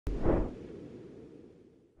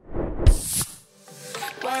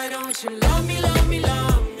Why don't you love me, love me,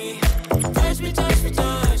 love me? Touch me, touch me,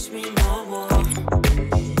 touch me no more.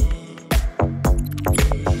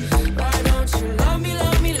 Why don't you love me,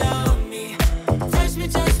 love me, love me? Touch me,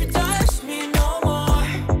 touch me, touch me no more.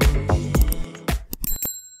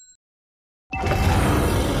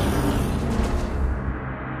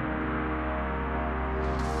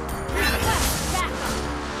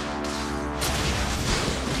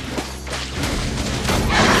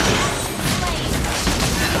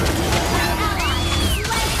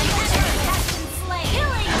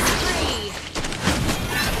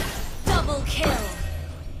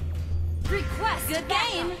 Good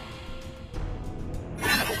game!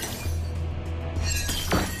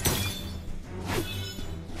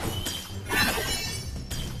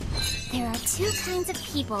 There are two kinds of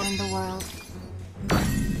people in the world.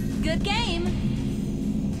 Good game!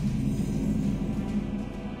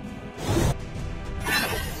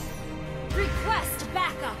 Request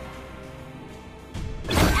backup!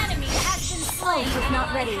 An enemy has been slain! Ult is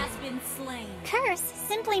not ready. Has been slain. Curse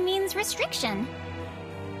simply means restriction.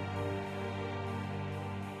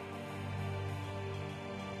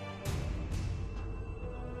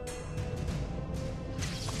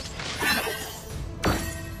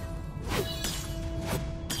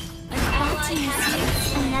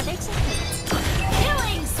 Another to hit.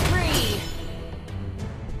 Killing spree!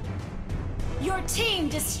 Your team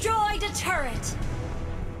destroyed a turret!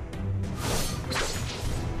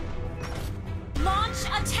 Launch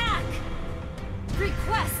attack!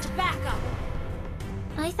 Request backup!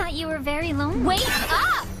 I thought you were very lonely. Wake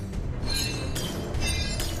up!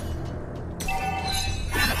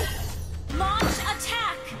 Launch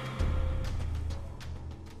attack!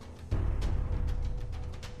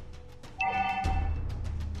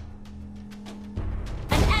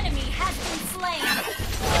 An enemy has been slain!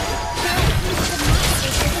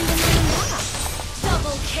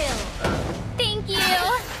 Double kill! Thank you!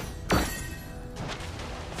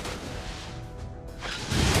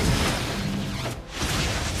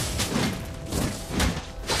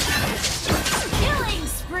 Killing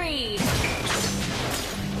spree!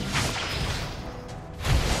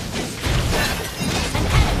 An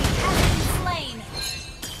enemy has been slain!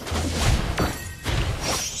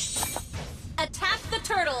 Attack the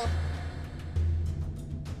turtle!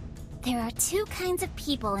 There are two kinds of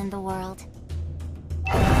people in the world.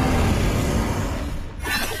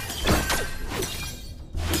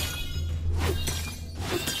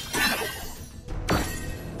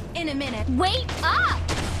 In a minute. Wake up!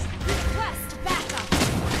 Request backup!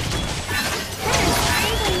 Curse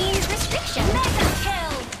simply means restriction. Mega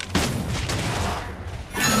kill!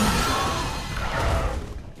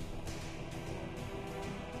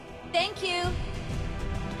 Thank you!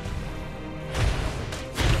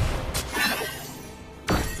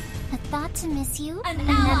 A thought to miss you. An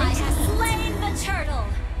Another ally to has hate. slain the turtle!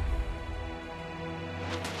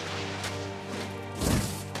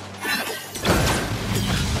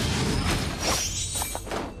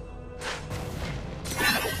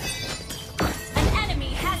 An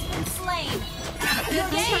enemy has been slain! Your I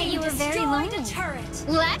thought game you were very destroyed a lonely. turret!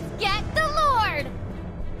 Let's get the Lord!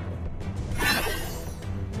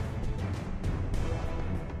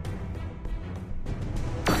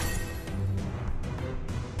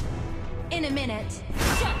 In a minute.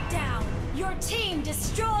 Shut down! Your team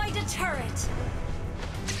destroyed a turret!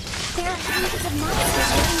 There are hundreds of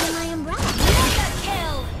monsters living in my umbrella. Mega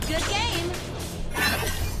kill! Good game!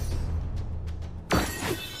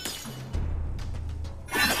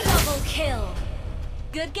 Double kill!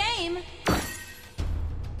 Good game!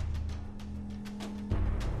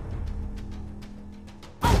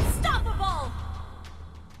 Unstoppable!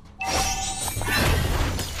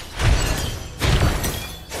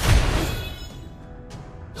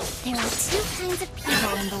 There are two kinds of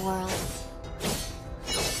people in the world.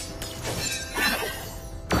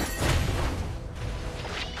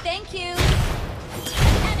 Thank you! An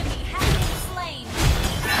enemy has been slain!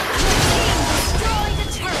 Your team destroyed a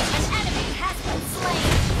turret! An enemy has been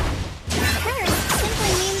slain! Curse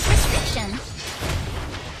simply means restriction.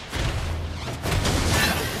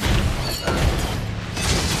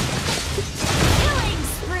 Killing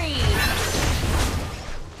spree!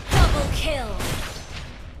 Double kill!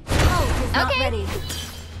 Ult is not Okay. ready. A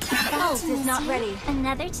thought Ult to is miss not you, ready.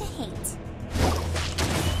 Another to hate.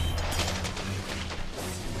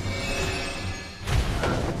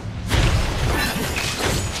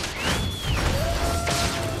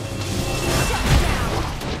 Shut down!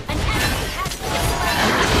 An enemy has been slain!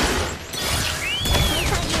 I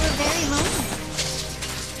thought you were very lonely.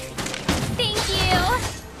 Thank you!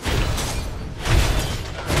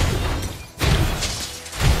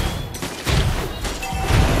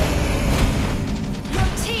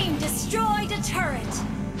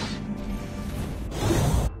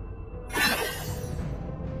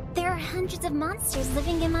 monsters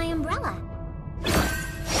living in my umbrella.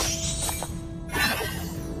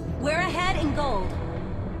 We're ahead in gold.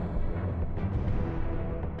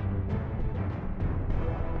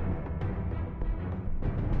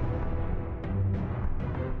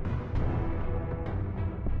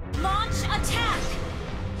 Launch attack!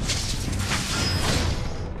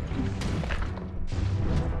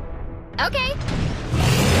 Okay.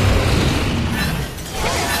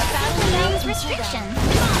 Battle names restriction.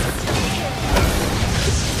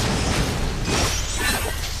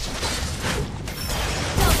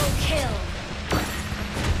 Double kill!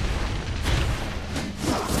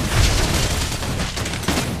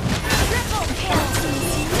 Triple kill!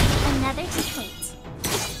 Another defeat.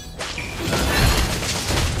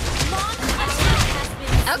 Launch attack has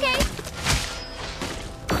been... Okay.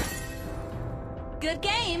 Good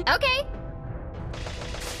game! Okay.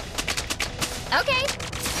 Okay.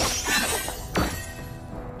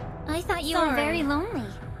 I thought you were Sorry. very lonely.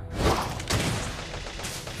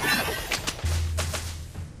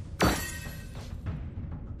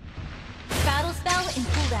 Battle spell in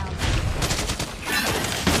cooldown.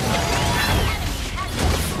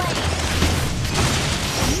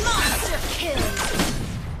 Monster kill!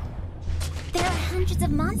 There are hundreds of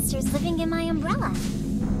monsters living in my umbrella.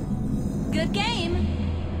 Good game!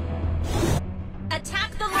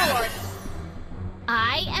 Attack the Lord!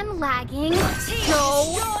 I am lagging Team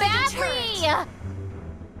so destroy the badly!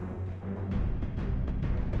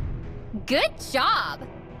 Good job!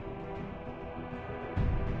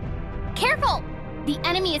 Careful! The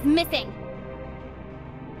enemy is missing!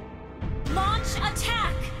 Launch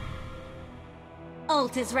attack!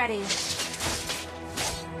 Ult is ready.